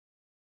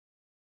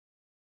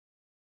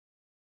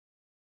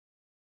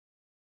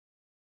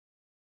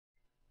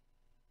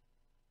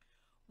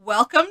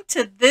Welcome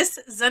to this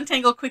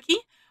Zentangle Quickie.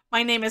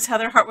 My name is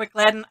Heather Hartwick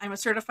Gladden. I'm a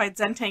certified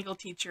Zentangle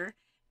teacher.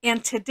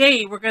 And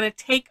today we're going to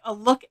take a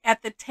look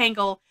at the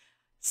tangle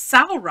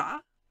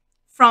Samhradh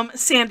from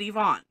Sandy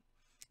Vaughan.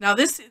 Now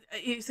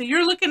so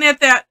you're looking at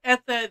that,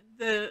 at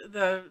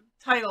the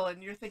title,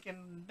 and you're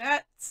thinking,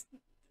 that's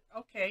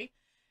okay.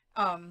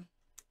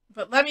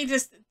 But let me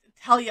just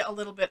tell you a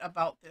little bit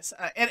about this.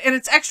 And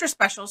it's extra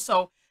special.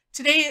 So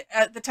today,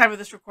 at the time of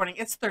this recording,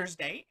 it's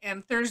Thursday,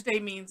 and Thursday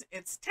means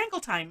it's Tangle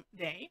Time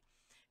Day,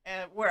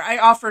 where I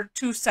offer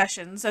 2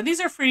 sessions, and these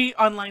are free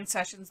online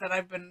sessions that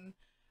I've been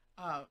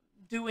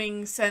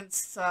doing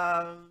since,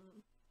 let's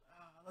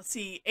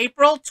see,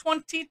 April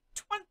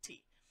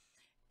 2020,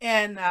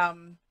 and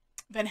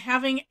been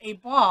having a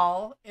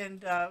ball,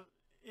 and have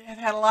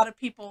had a lot of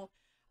people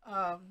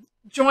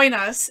join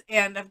us,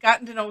 and I've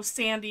gotten to know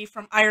Sandy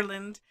from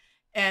Ireland,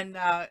 and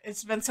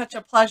it's been such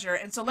a pleasure.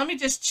 And so let me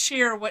just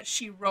share what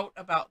she wrote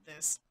about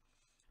this.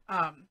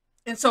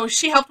 And so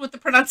she helped with the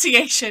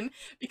pronunciation,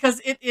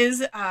 because it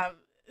is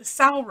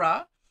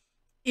Samhradh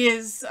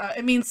is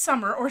it means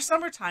summer or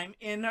summertime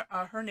in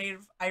her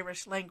native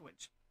Irish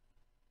language.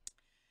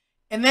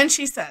 And then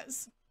she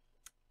says,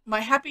 "My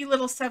happy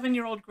little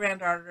 7-year-old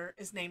granddaughter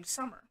is named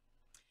Summer,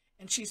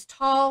 and she's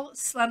tall,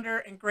 slender,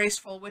 and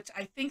graceful, which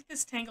I think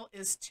this tangle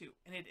is too,"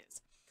 and it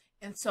is.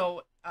 And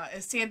so,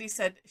 as Sandy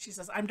said, she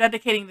says, "I'm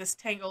dedicating this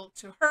tangle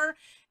to her,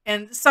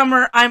 and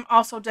Summer, I'm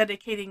also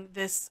dedicating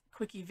this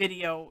Quickie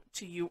video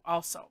to you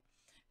also."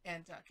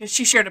 And because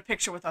she shared a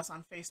picture with us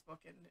on Facebook,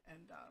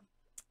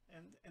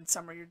 and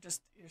Summer, you're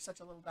such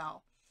a little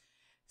doll.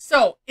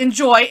 So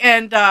enjoy,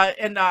 and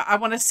I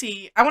want to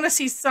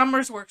see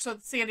Summer's work. So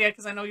Sandy,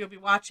 because I know you'll be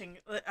watching,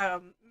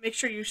 make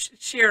sure you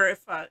share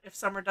if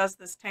Summer does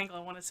this tangle.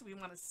 We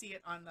want to see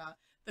it on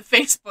the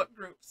Facebook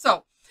group.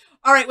 So,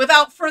 all right,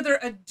 without further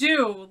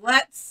ado,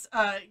 let's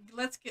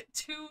get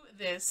to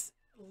this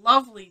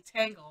lovely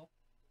tangle.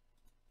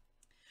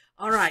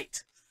 All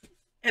right,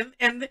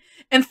 and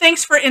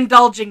thanks for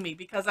indulging me,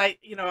 because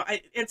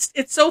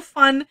it's so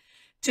fun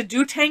to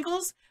do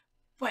tangles,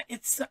 but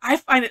I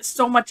find it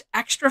so much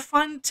extra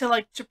fun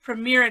to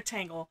premiere a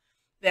tangle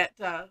that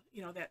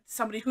that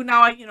somebody who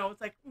now it's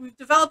like we've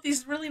developed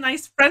these really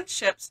nice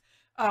friendships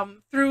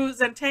through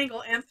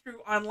Zentangle and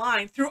through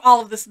online, through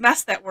all of this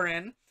mess that we're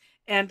in,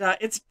 and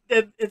it's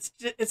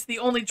the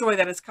only joy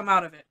that has come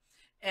out of it,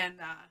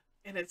 and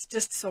it's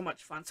just so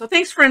much fun. So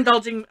thanks for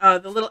indulging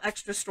the little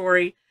extra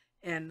story,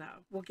 and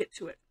we'll get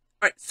to it.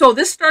 All right, so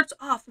this starts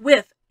off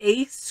with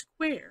a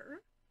square,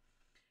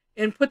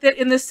 and put that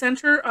in the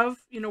center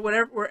of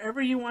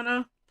wherever you want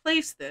to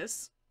place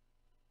this,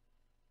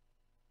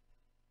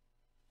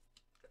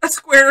 a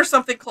square or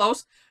something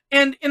close,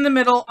 and in the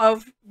middle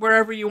of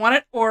wherever you want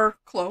it, or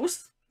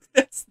close.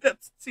 That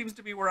seems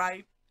to be where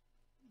I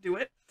do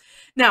it.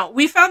 Now,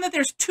 we found that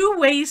there's 2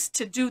 ways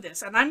to do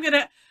this, and I'm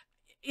gonna,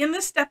 in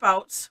the step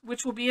outs,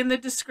 which will be in the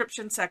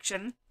description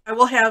section, I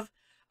will have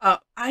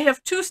I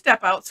have 2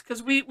 step outs,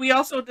 because we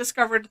also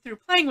discovered through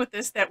playing with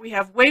this that we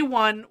have way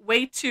 1,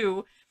 way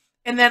 2,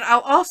 and then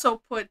I'll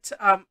also put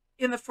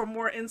in the For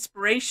More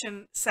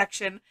Inspiration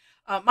section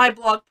my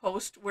blog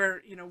post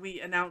where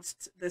we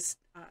announced this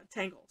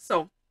tangle.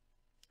 So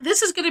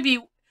this is going to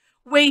be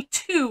way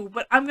 2,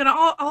 but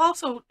I'll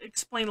also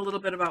explain a little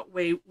bit about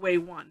way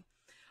 1.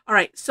 All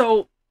right,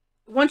 so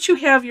once you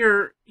have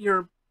your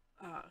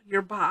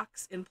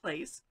box in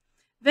place,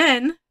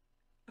 then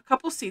a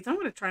couple seeds. I'm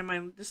going to try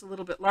mine just a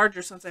little bit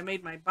larger since I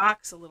made my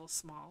box a little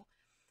small,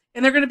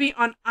 and they're going to be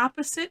on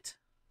opposite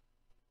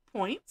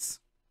points,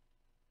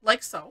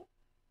 like so.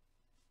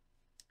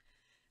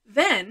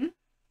 Then,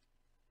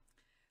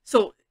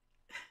 so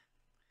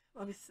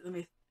let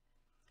me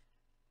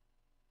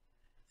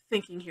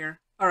thinking here.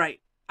 All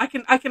right, I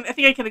think I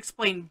can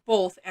explain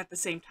both at the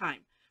same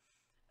time.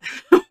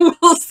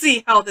 We'll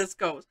see how this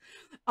goes.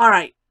 All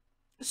right,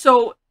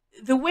 so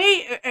the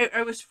way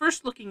I was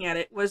first looking at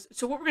it was,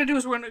 so what we're going to do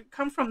is we're going to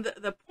come from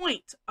the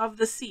point of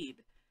the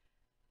seed,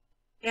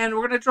 and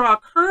we're going to draw a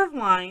curved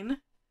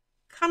line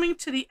coming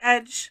to the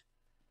edge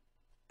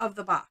of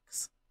the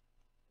box.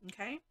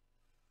 Okay,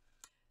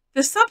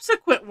 the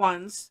subsequent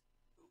ones,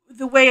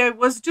 the way I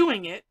was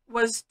doing it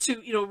was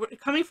to, we're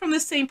coming from the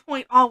same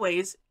point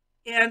always,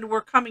 and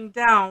we're coming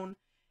down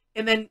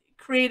and then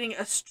creating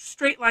a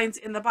straight lines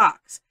in the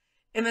box,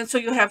 and then so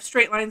you'll have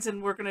straight lines,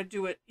 and we're going to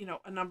do it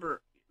a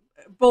number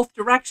both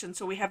directions,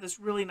 so we have this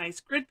really nice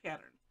grid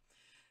pattern.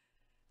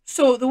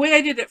 So the way I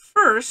did it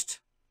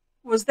first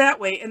was that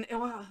way, and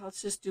well,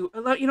 let's just do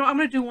I'm going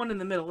to do one in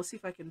the middle. Let's see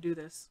if I can do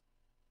this.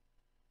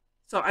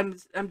 So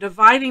I'm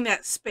dividing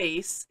that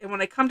space, and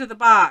when I come to the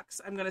box,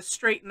 I'm going to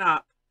straighten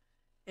up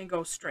and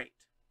go straight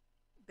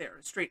there,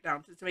 straight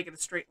down to make it a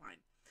straight line.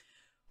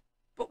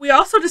 But we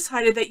also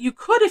decided that you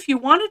could, if you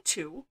wanted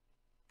to,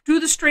 do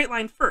the straight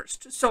line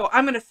first. So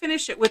I'm going to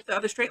finish it with the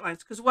other straight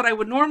lines, because what I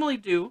would normally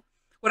do,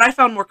 what I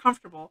found more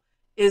comfortable,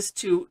 is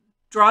to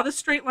draw the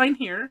straight line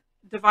here,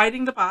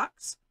 dividing the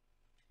box,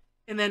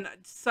 and then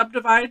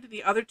subdivide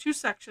the other 2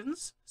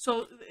 sections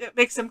so it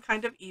makes them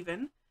kind of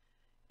even.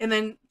 and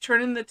then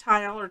turning the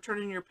tile or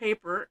turning your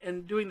paper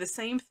and doing the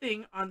same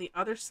thing on the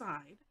other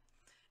side.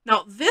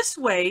 Now this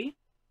way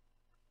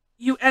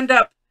you end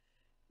up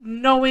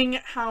knowing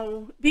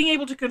being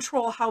able to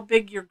control how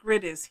big your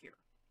grid is here.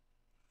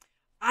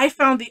 I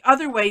found the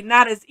other way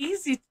not as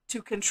easy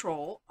to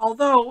control,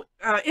 although,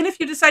 and if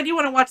you decide you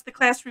want to watch the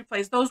class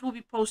replays, those will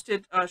be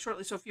posted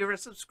shortly. So if you're a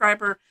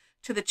subscriber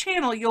to the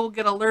channel, you'll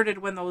get alerted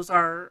when those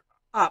are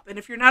up. And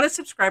if you're not a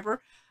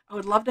subscriber, I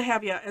would love to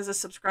have you as a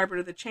subscriber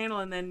to the channel,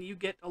 and then you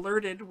get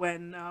alerted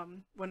when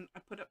I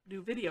put up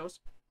new videos.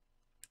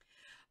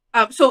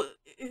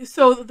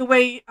 So the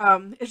way,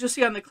 as you'll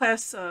see on the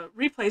class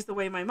replays, the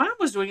way my mom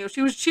was doing it,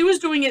 she was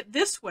doing it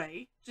this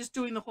way, just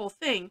doing the whole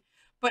thing.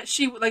 But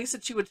she, like I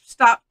said, she would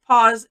stop,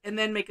 pause, and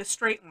then make a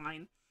straight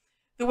line.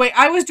 The way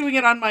I was doing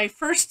it on my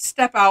first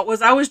step out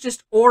was I was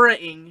just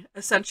auraing,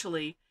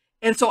 essentially.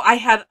 And so I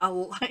had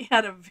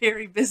a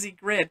very busy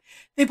grid.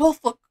 They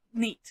both look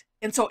neat.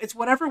 And so it's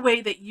whatever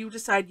way that you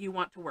decide you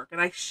want to work. And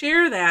I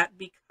share that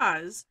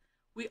because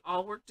we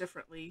all work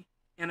differently.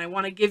 And I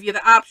want to give you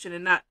the option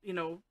and not,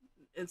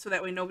 and so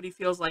that way nobody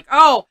feels like,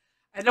 oh,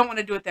 I don't want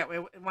to do it that way.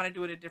 I want to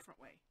do it a different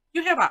way.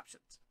 You have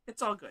options.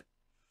 It's all good.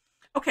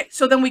 Okay,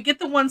 so then we get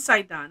the one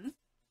side done.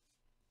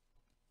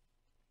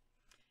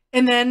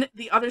 And then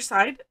the other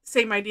side,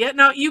 same idea.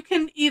 Now you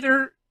can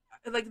either,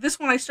 like this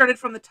one I started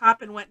from the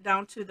top and went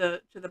down to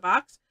the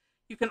box.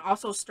 You can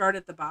also start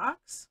at the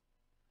box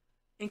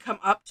and come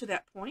up to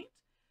that point.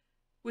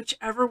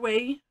 Whichever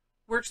way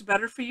works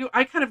better for you.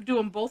 I kind of do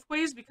them both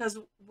ways because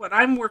what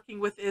I'm working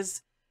with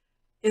is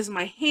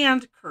my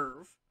hand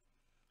curve.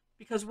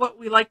 Because what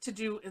we like to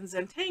do in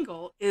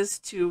Zentangle is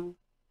to,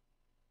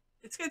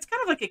 it's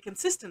kind of like a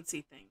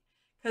consistency thing.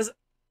 Because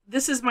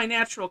this is my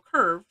natural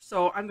curve,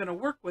 so I'm going to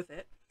work with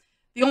it.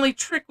 The only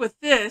trick with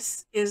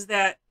this is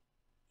that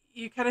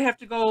you kind of have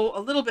to go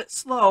a little bit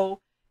slow,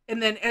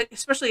 and then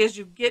especially as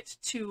you get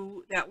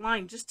to that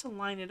line, just to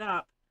line it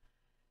up,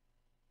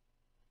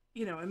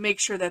 and make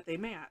sure that they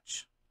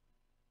match.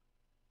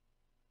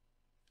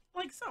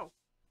 Like so.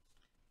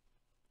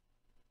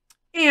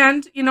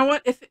 And you know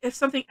what? If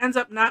something ends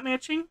up not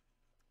matching,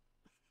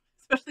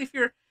 especially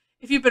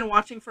if you've been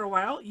watching for a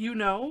while,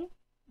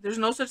 there's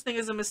no such thing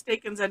as a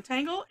mistake in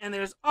Zentangle, and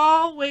there's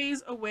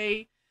always a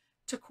way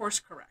to course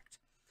correct.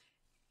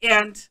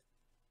 And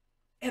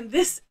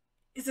this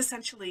is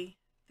essentially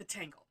the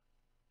tangle.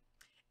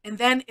 And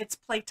then it's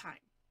playtime,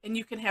 and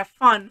you can have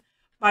fun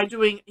by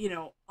doing,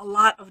 a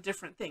lot of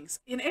different things.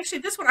 And actually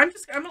this one, I'm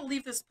going to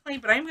leave this plain,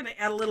 but I'm going to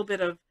add a little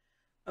bit of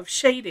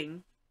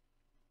shading.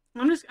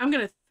 I'm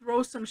going to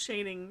throw some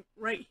shading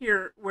right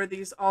here where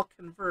these all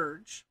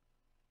converge.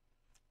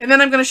 And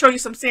then I'm going to show you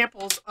some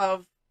samples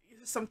of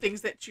some things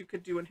that you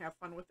could do and have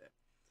fun with it.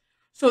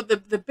 So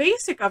the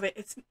basic of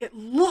it, it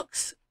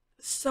looks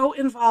so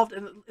involved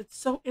and it's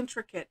so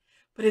intricate,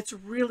 but it's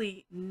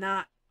really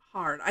not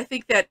hard. I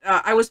think that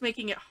I was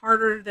making it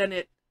harder than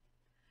it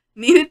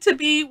needed to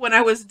be when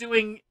I was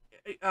doing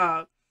it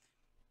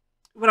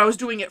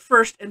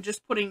first and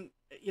just putting,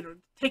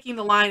 taking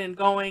the line and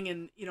going,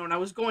 and and I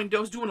was doing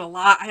a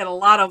lot. I had a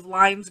lot of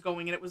lines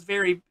going, and it was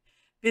very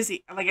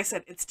busy. Like I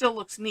said, it still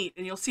looks neat,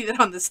 and you'll see that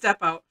on the step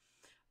out.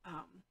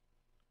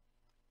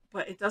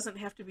 But it doesn't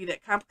have to be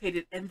that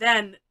complicated, and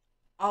then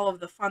all of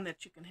the fun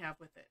that you can have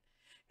with it.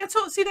 And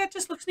so, see, that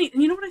just looks neat.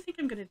 And you know what I think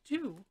I'm going to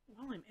do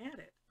while I'm at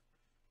it?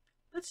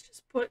 Let's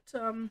just put,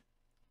 I'm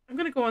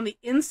going to go on the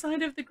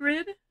inside of the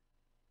grid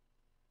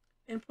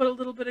and put a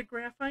little bit of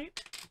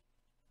graphite.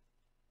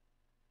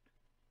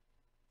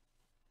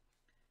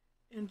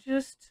 And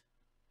just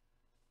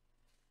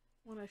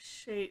want to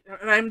shade,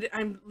 and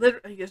I'm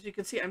literally, as you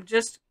can see, I'm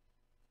just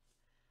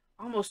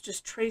almost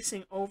just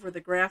tracing over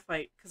the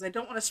graphite because I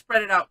don't want to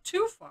spread it out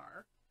too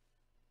far.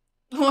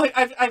 Well,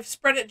 I've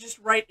spread it just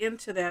right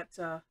into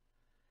that,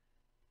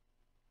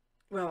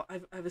 well,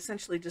 I've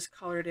essentially just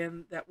colored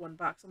in that one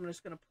box. I'm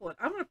just going to pull it.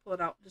 I'm going to pull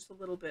it out just a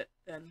little bit,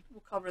 then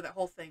we'll cover that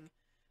whole thing,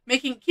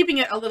 keeping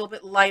it a little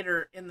bit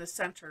lighter in the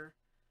center.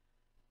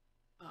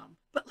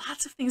 But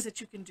lots of things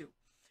that you can do.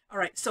 All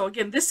right. So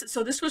again, this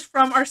was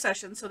from our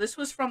session. So this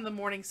was from the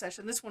morning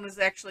session. This one is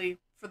actually,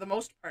 for the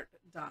most part,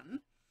 done.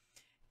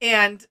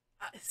 And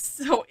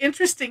so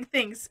interesting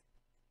things.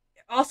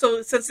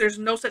 Also, since there's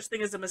no such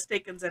thing as a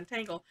mistake in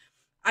Zentangle,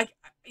 I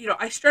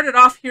started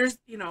off, here's,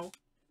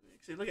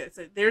 actually look at it,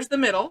 so there's the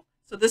middle.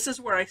 So this is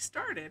where I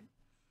started.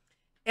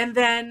 And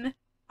then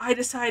I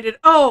decided,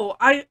 oh,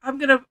 I'm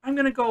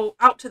gonna go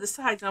out to the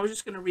sides, and I was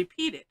just gonna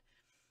repeat it.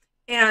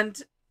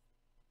 And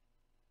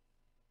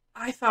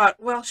I thought,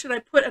 well, should I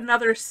put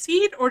another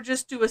seed or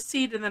just do a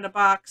seed and then a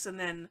box and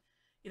then,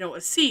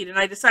 a seed? And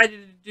I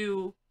decided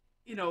to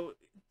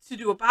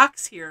do a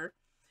box here.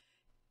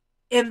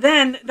 And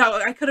then, now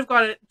I could have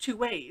gone it two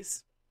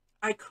ways.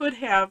 I could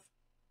have,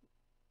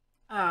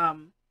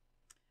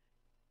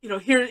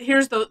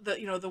 here's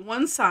the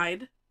one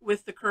side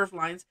with the curved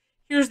lines.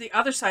 Here's the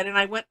other side, and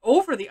I went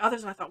over the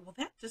others, and I thought, well,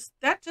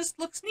 that just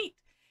looks neat.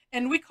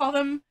 And we call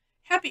them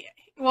happy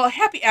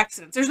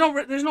accidents. There's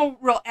no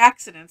real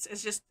accidents.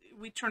 It's just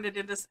we turned it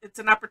into, it's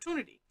an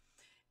opportunity.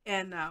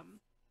 and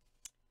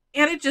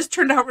it just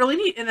turned out really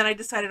neat. And then I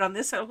decided on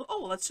this.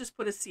 Oh, let's just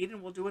put a seed,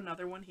 and we'll do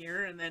another one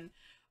here. And then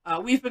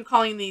we've been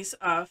calling these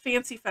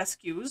fancy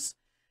fescues,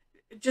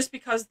 just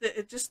because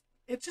it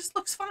just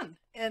looks fun.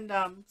 And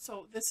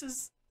so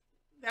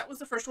that was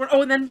the first one.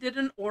 Oh, and then did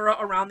an aura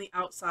around the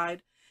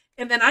outside.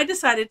 And then I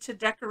decided to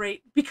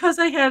decorate, because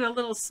I had a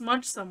little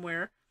smudge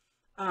somewhere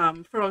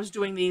from I was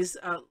doing these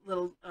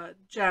little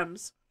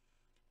gems.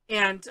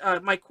 And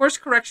my course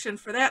correction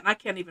for that, and I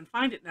can't even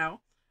find it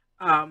now.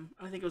 I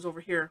think it was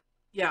over here.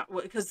 Yeah,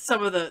 because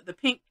some of the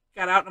pink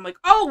got out. And I'm like,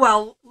 oh,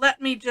 well, let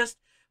me just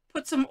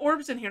put some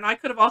orbs in here. And I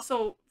could have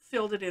also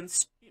filled it in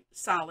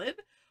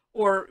solid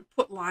or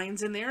put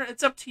lines in there.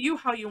 It's up to you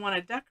how you want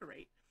to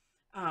decorate.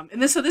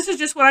 So this is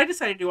just what I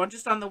decided to do. I'm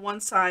just on the one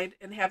side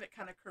and have it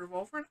kind of curve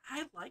over, and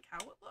I like how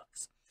it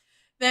looks.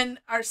 Then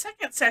our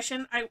second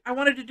session, I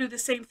wanted to do the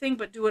same thing,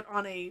 but do it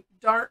on a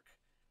dark,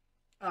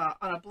 on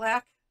a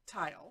black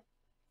tile.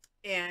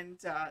 And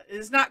it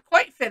is not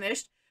quite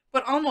finished,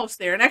 but almost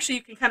there. And actually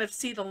you can kind of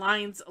see the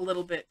lines a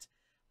little bit,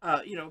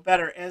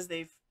 better as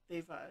they've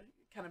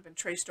kind of been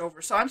traced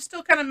over. So I'm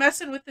still kind of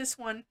messing with this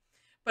one,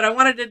 but I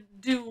wanted to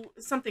do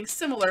something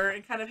similar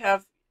and kind of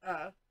have,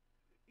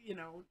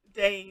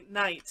 day,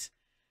 night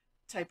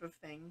type of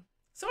thing.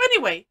 So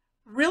anyway,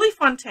 really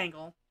fun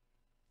tangle.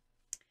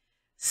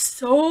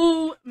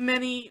 So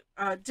many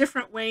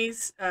different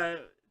ways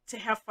to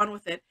have fun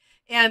with it.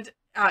 And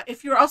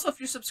if you're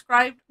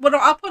subscribed, well,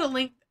 I'll put a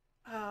link.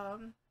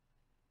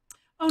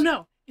 Oh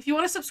no, if you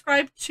want to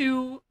subscribe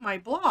to my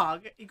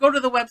blog, you go to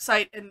the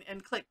website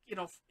and click,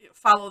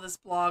 follow this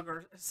blog,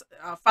 or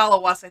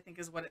follow us, I think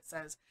is what it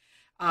says.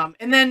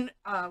 And then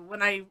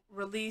when I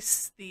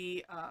release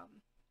the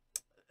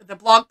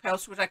blog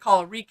post, which I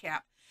call a recap,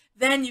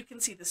 then you can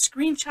see the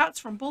screenshots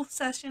from both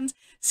sessions,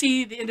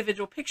 see the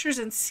individual pictures,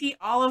 and see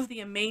all of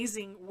the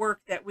amazing work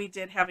that we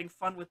did having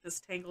fun with this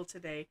tangle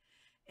today.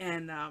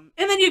 And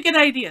then you get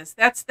ideas.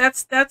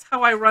 That's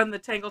how I run the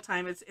Tangle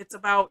Time. It's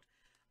about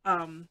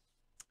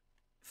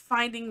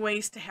finding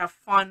ways to have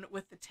fun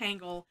with the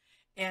tangle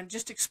and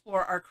just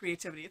explore our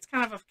creativity. It's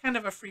kind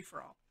of a free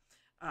for all.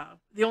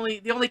 The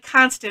only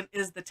constant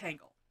is the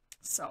tangle.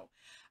 So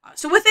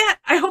with that,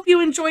 I hope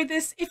you enjoyed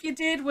this. If you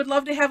did, would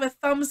love to have a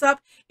thumbs up.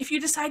 If you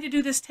decide to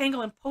do this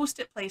tangle and post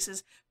it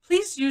places,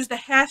 please use the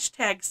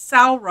hashtag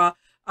Salra.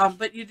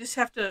 But you just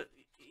have to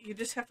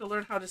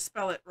learn how to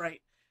spell it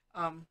right,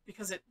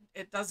 because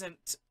it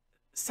doesn't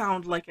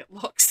sound like it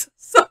looks.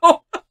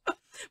 So,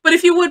 but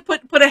if you would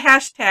put a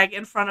hashtag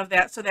in front of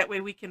that, so that way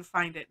we can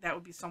find it, that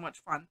would be so much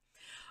fun.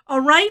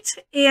 All right,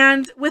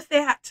 and with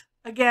that,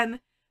 again,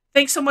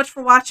 thanks so much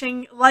for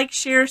watching. Like,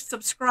 share,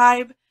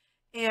 subscribe,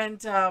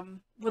 and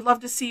would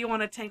love to see you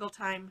on a Tangle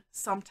Time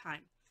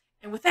sometime.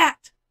 And with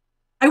that,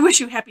 I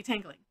wish you happy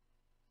tangling.